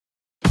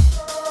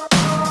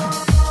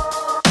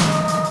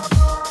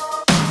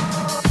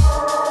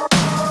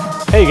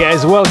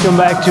guys, welcome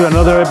back to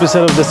another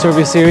episode of the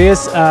service series,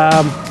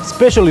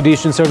 special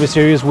edition service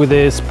series with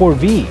the Sport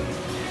V.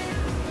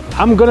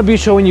 I'm gonna be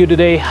showing you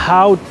today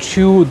how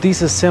to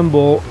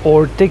disassemble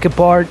or take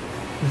apart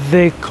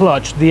the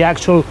clutch, the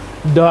actual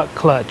dog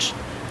clutch.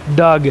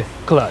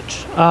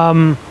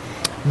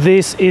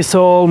 This is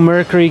all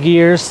Mercury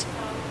gears.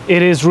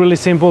 It is really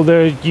simple.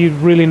 There, you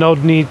really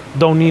don't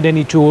need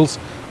any tools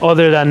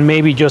other than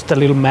maybe just a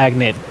little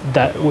magnet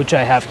which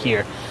I have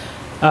here.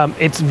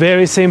 It's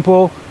very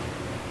simple.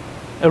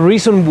 A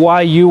reason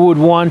why you would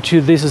want to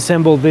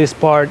disassemble this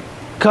part,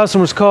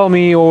 customers call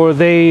me or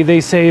they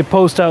say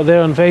post out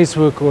there on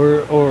Facebook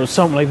or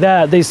something like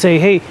that. They say,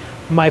 hey,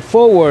 my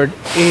forward,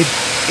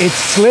 it's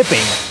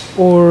slipping,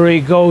 or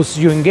it goes,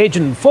 you engage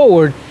in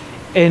forward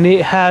and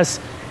it has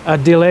a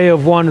delay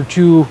of 1 or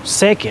 2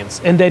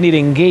 seconds and then it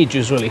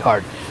engages really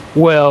hard.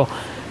 Well,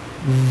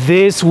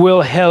 this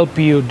will help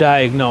you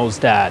diagnose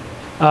that.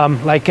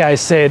 Like I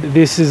said,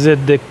 this is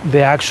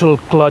the actual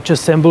clutch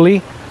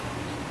assembly,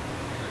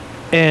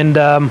 and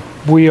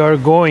we are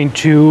going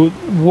to,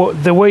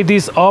 the way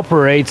this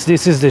operates,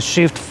 this is the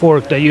shift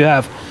fork that you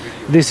have.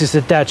 This is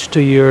attached to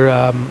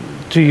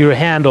your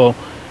handle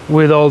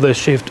with all the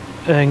shift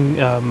and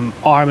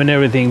arm and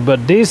everything,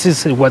 but this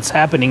is what's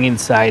happening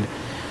inside.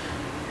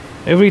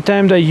 Every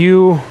time that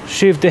you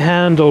shift the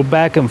handle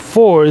back and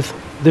forth,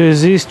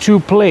 there's these 2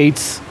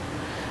 plates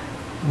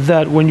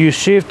that when you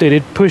shift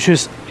it,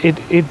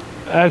 it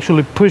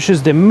actually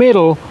pushes the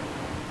middle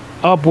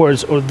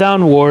upwards or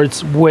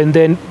downwards,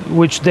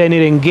 which then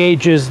it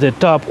engages the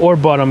top or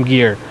bottom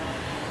gear.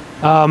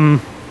 2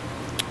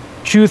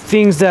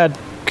 things that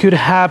could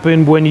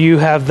happen when you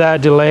have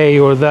that delay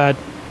or that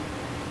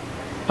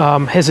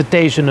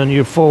hesitation on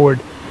your forward,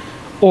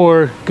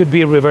 or could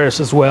be reverse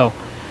as well.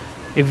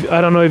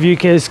 I don't know if you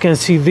guys can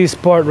see this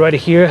part right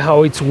here,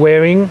 how it's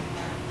wearing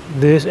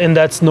this, and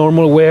that's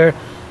normal wear.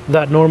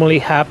 That normally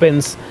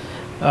happens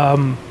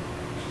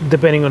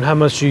depending on how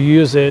much you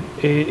use it.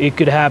 It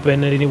could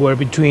happen anywhere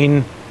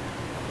between,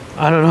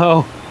 I don't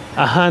know,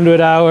 100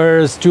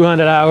 hours,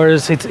 200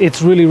 hours. It's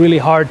really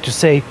hard to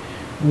say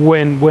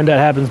when that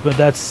happens, but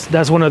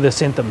that's one of the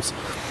symptoms,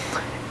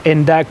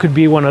 and that could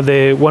be one of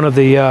the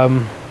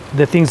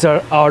things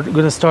that are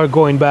going to start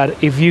going bad.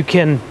 If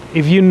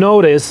you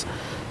notice,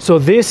 so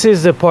this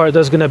is the part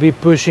that's going to be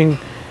pushing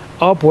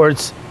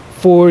upwards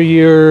for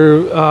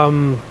your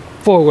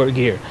forward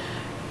gear.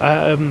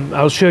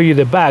 I'll show you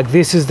the back.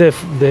 This is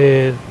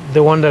the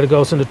one that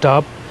goes on the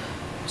top,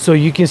 so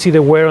you can see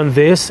the wear on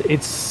this.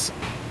 It's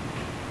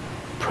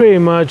pretty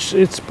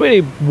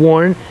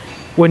worn.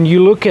 When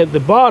you look at the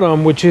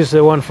bottom, which is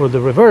the one for the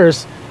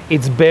reverse,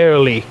 it's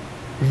barely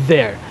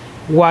there.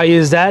 Why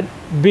is that?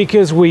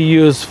 Because we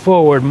use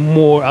forward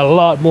a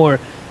lot more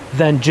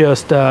than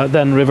just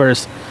than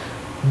reverse.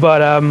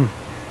 But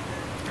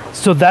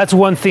so that's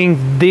one thing.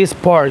 This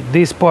part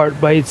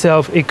by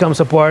itself, it comes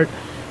apart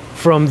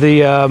from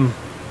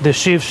the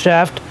shift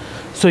shaft,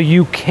 so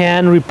you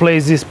can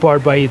replace this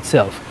part by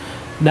itself.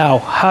 Now,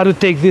 how to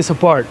take this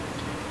apart?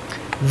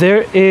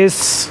 There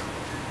is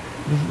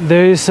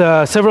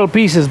several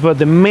pieces, but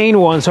the main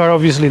ones are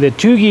obviously the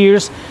 2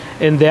 gears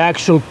and the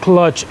actual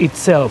clutch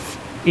itself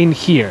in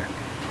here.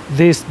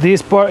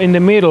 This part in the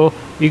middle,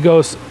 it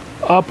goes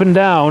up and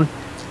down,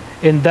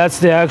 and that's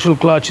the actual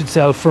clutch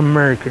itself from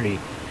Mercury.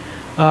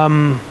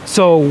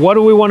 So what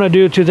do we want to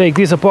do to take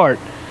this apart?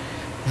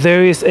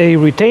 There is a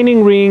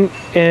retaining ring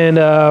and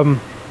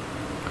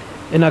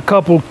a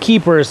couple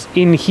keepers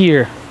in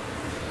here.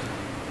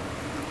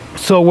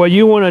 So what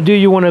you want to do,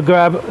 you want to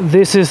grab,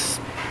 this is,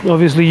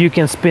 obviously you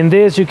can spin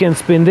this, you can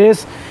spin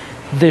this.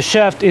 The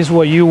shaft is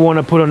what you want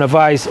to put on a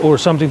vise or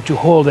something to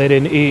hold it,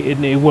 and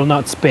it will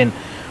not spin.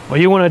 What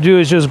you want to do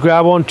is just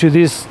grab onto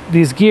this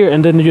gear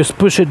and then you just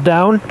push it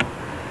down.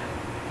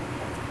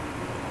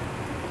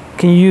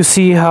 Can you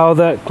see how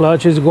that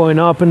clutch is going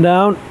up and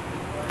down?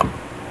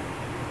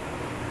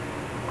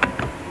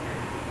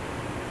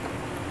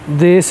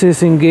 This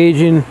is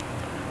engaging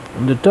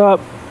on the top,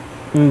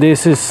 and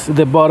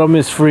the bottom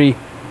is free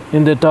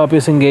and the top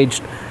is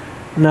engaged.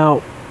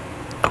 Now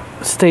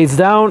stays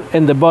down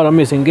and the bottom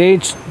is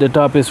engaged, the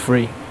top is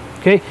free.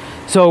 Okay,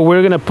 so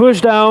we're gonna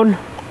push down.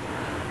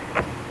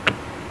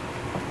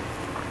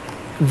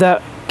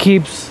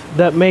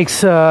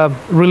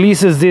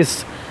 Releases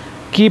this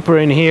keeper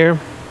in here.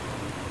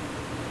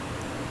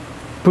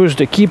 Push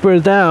the keeper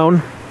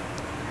down.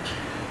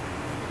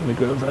 Let me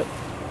grab that.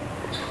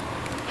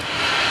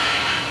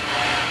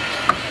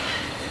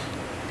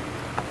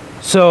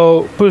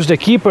 So push the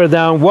keeper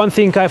down. One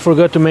thing I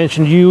forgot to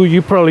mention,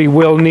 you probably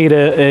will need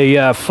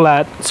a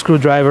flat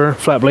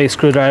blade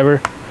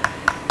screwdriver,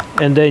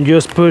 and then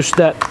just push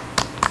that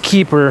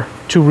keeper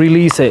to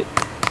release it.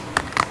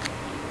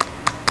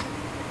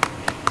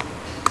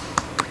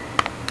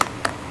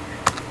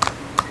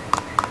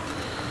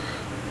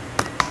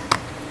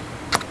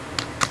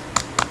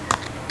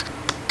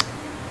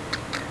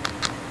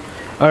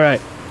 All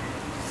right.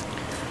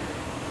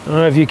 I don't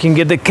know if you can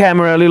get the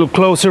camera a little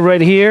closer right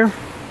here.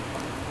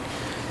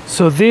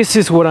 So this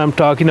is what I'm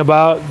talking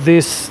about.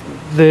 This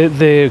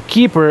the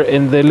keeper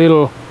and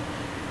the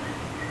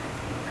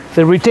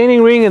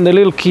retaining ring and the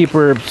little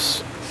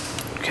keepers.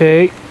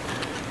 Okay,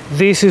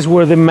 this is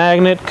where the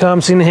magnet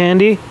comes in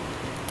handy,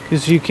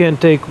 because you can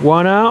take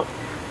one out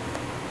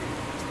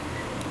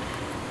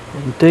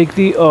and take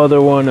the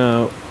other one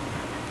out.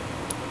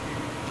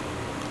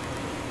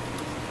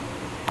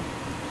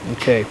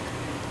 Okay,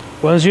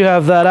 once you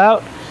have that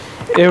out,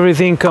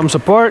 everything comes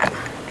apart.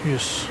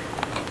 Just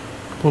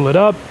pull it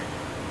up.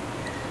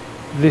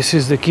 This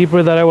is the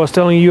keeper that I was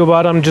telling you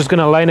about. I'm just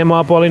gonna line them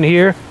up all in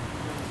here.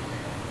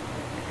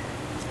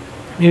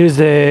 Here's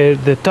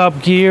the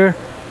top gear,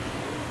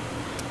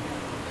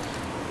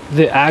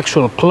 the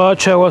actual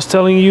clutch I was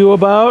telling you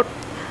about,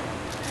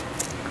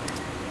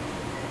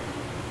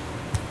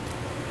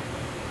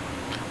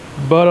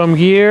 bottom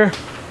gear,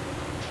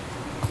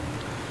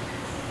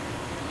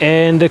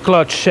 and the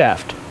clutch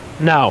shaft.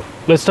 Now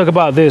let's talk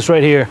about this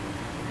right here.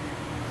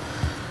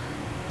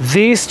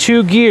 These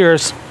two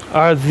gears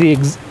are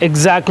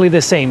exactly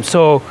the same.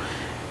 So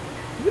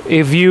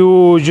if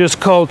you just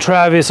call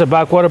Travis a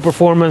Backwater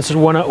Performance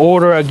and want to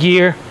order a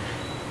gear,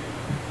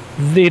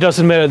 it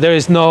doesn't matter. There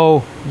is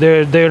no,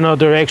 they're not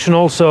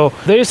directional. So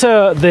there's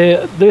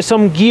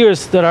some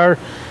gears that are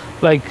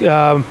like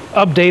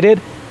updated.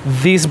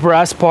 This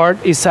brass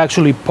part is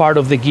actually part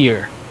of the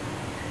gear.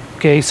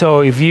 Okay,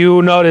 so if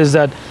you notice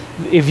that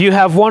if you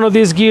have one of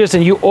these gears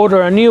and you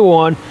order a new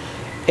one,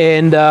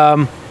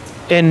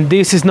 and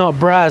this is not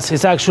brass,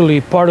 it's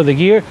actually part of the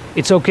gear,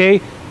 it's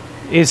okay.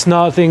 It's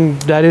nothing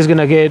that is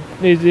gonna get,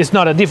 it's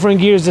not a different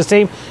gear, it's the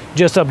same,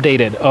 just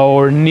updated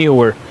or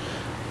newer.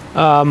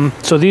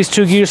 So these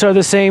two gears are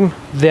the same.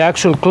 The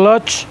actual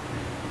clutch,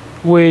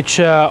 which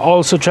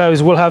also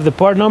Travis will have the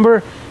part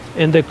number,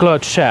 and the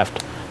clutch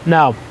shaft.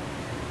 Now,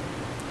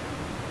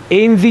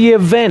 in the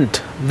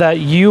event that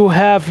you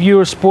have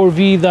your Sport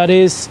V that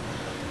is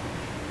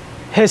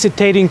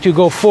hesitating to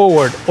go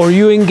forward, or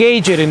you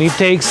engage it and it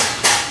takes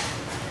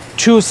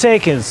 2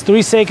 seconds,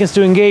 3 seconds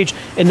to engage,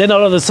 and then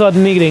all of a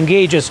sudden it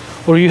engages,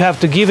 or you have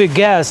to give it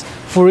gas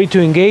for it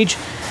to engage.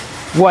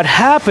 What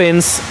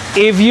happens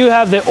if you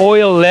have the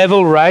oil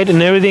level right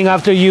and everything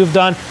after you've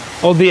done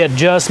all the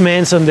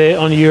adjustments on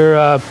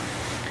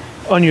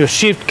your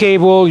shift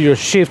cable, your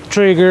shift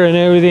trigger and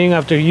everything,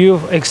 after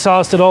you've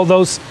exhausted all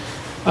those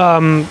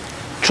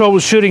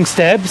troubleshooting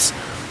steps,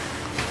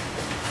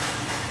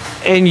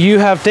 and you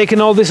have taken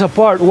all this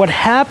apart, what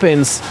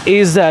happens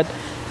is that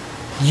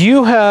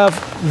you have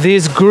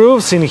these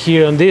grooves in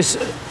here on this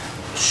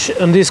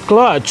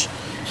clutch.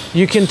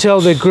 You can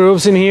tell the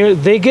grooves in here,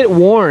 they get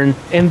worn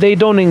and they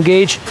don't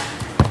engage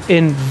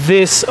in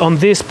this, on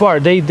this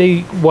part. What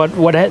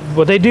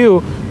they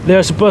do,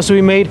 they're supposed to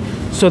be made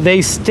so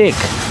they stick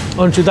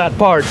onto that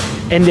part,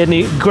 and then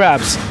it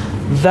grabs.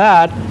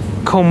 That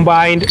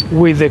combined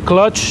with the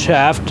clutch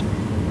shaft,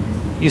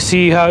 you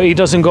see how it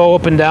doesn't go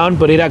up and down,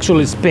 but it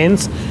actually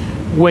spins.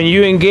 When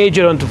you engage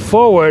it onto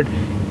forward,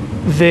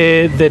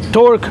 the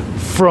torque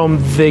from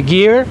the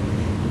gear,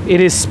 it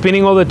is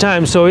spinning all the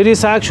time, so it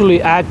is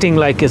actually acting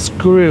like a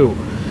screw.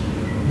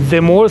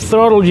 The more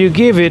throttle you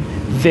give it,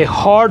 the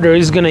harder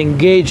it's going to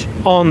engage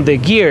on the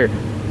gear.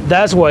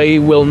 That's why it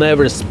will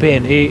never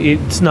spin.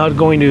 It's not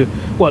going to,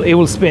 well, it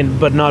will spin,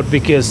 but not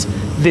because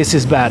this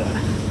is bad,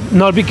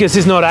 not because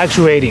it's not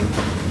actuating.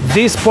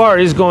 This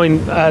part is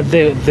going,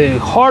 the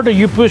harder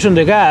you push on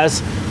the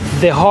gas,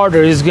 the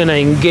harder it's going to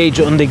engage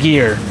on the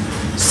gear.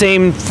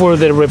 Same for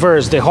the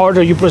reverse. The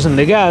harder you push on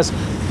the gas,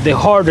 the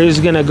harder it's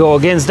going to go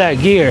against that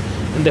gear,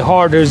 and the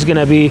harder it's going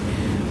to be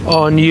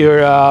on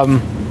your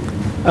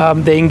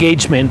the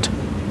engagement.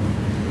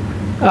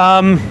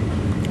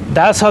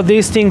 That's how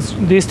this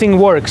thing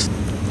works.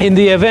 In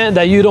the event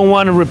that you don't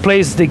want to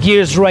replace the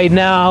gears right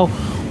now,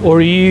 or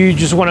you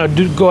just want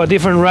to go a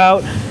different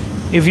route,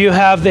 if you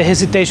have the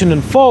hesitation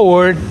in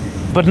forward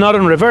but not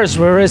in reverse,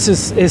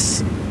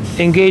 is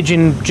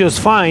engaging just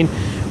fine,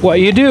 what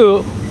you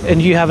do, and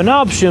you have an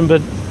option,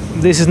 but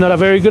this is not a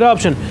very good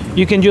option,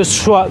 you can just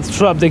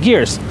swap the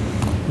gears.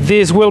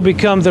 This will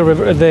become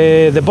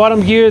the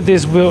bottom gear,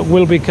 this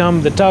will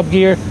become the top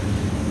gear,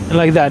 and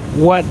like that.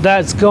 What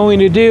that's going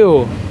to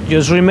do,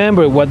 just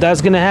remember,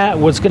 what's gonna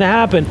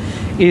happen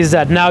is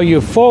that now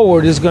your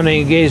forward is gonna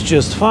engage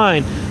just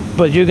fine,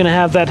 but you're gonna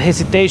have that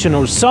hesitation,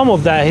 or some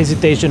of that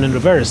hesitation, in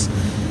reverse.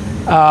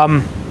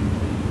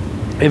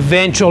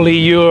 Eventually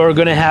you're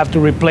gonna have to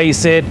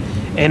replace it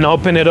and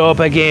open it up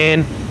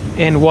again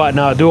and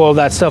whatnot, do all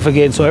that stuff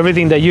again. So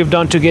everything that you've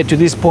done to get to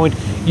this point,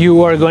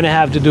 you are going to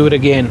have to do it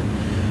again.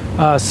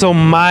 So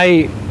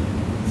my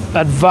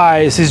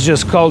advice is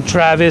just call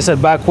Travis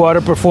at Backwater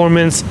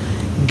Performance,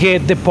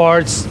 get the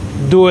parts,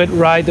 do it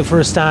right the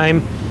first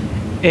time,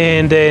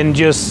 and then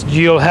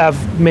you'll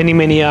have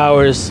many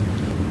hours.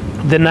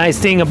 The nice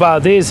thing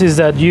about this is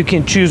that you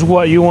can choose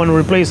what you want to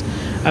replace.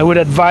 I would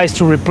advise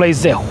to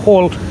replace the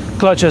whole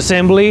clutch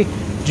assembly,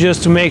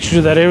 just to make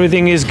sure that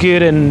everything is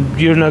good and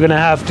you're not going to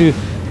have to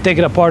take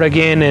it apart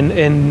again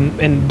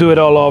and do it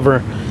all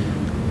over.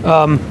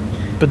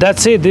 But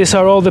that's it. These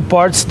are all the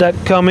parts that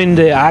come in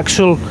the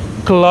actual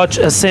clutch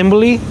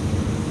assembly.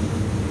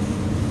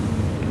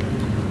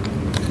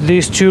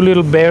 these two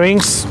little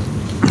bearings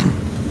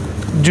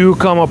do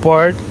come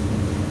apart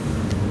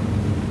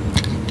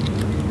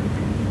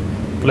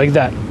like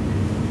that.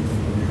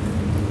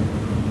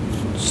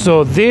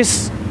 So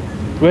this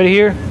right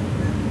here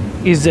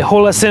is the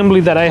whole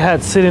assembly that I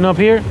had sitting up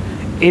here.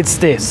 It's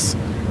this.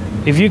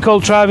 If you call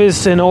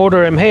Travis and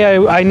order him, hey,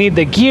 I need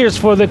the gears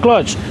for the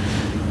clutch,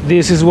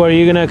 this is where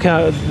you're gonna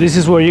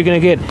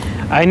get.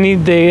 I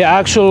need the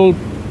actual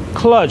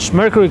clutch,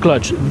 Mercury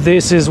clutch,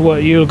 this is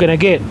what you're gonna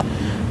get.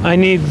 I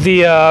need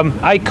the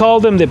I call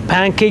them the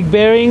pancake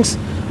bearings.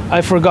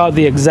 I forgot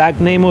the exact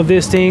name of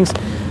these things.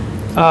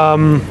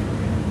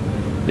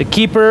 The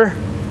keeper,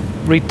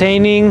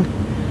 retaining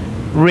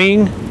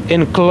ring,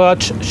 and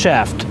clutch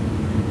shaft.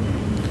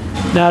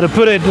 Now to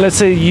put it, let's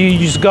say you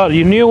just got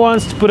your new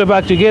ones, to put it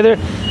back together,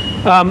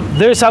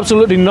 there's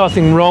absolutely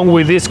nothing wrong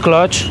with this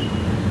clutch.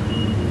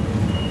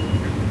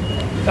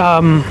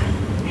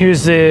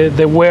 Here's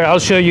the wear. I'll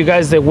show you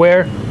guys the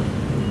wear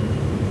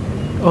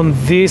on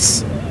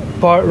this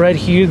part right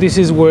here. This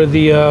is where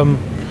the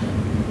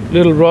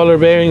little roller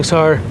bearings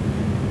are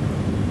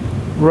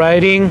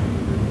riding.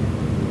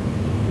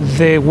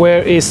 The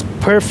wear is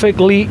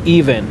perfectly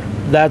even.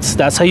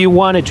 That's how you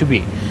want it to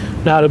be.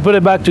 Now to put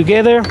it back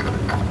together,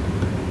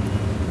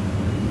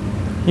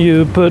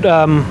 you put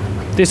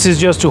this is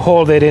just to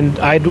hold it and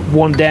I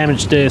won't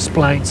damage the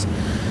splines.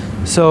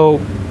 So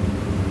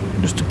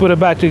just to put it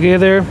back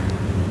together,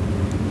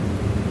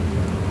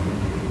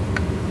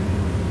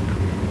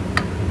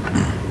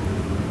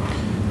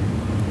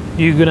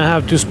 you're gonna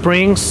have two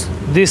springs.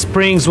 These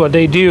springs, what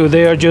they do,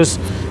 they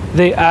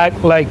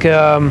act like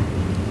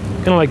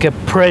kind of like a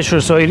pressure,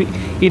 so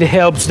it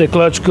helps the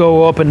clutch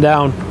go up and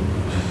down.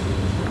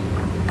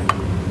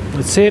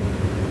 That's it.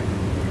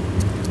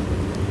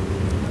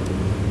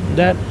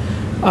 That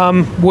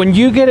when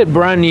you get it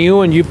brand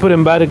new and you put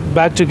them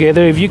back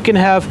together, if you can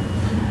have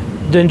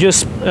then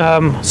just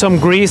some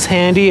grease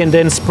handy and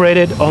then spread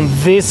it on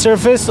this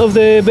surface of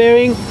the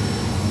bearing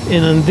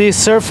and on this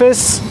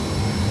surface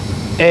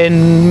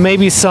and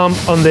maybe some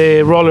on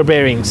the roller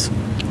bearings.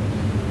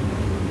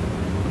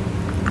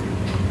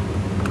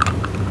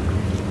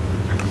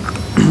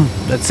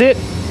 That's it.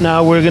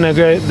 Now we're gonna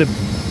get the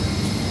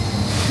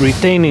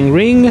retaining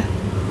ring.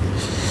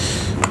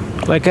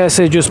 Like I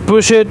said, just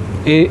push it.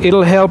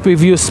 It'll help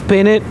if you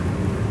spin it.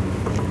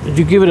 If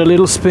you give it a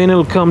little spin,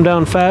 it'll come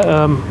down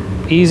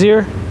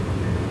easier.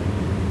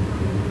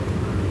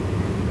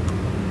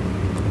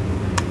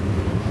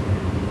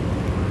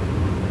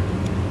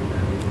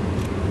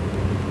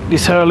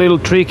 These are a little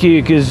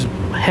tricky because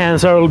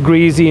hands are all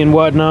greasy and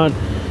whatnot,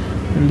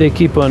 and they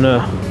keep on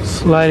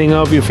sliding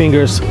off your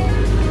fingers.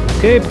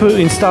 Okay,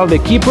 install the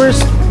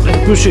keepers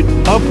and push it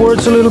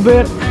upwards a little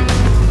bit.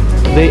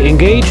 They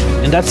engage,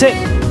 and that's it.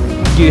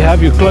 You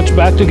have your clutch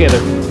back together.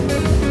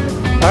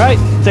 All right,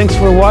 thanks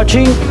for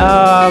watching,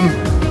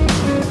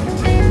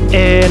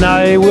 and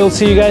I will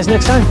see you guys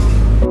next time.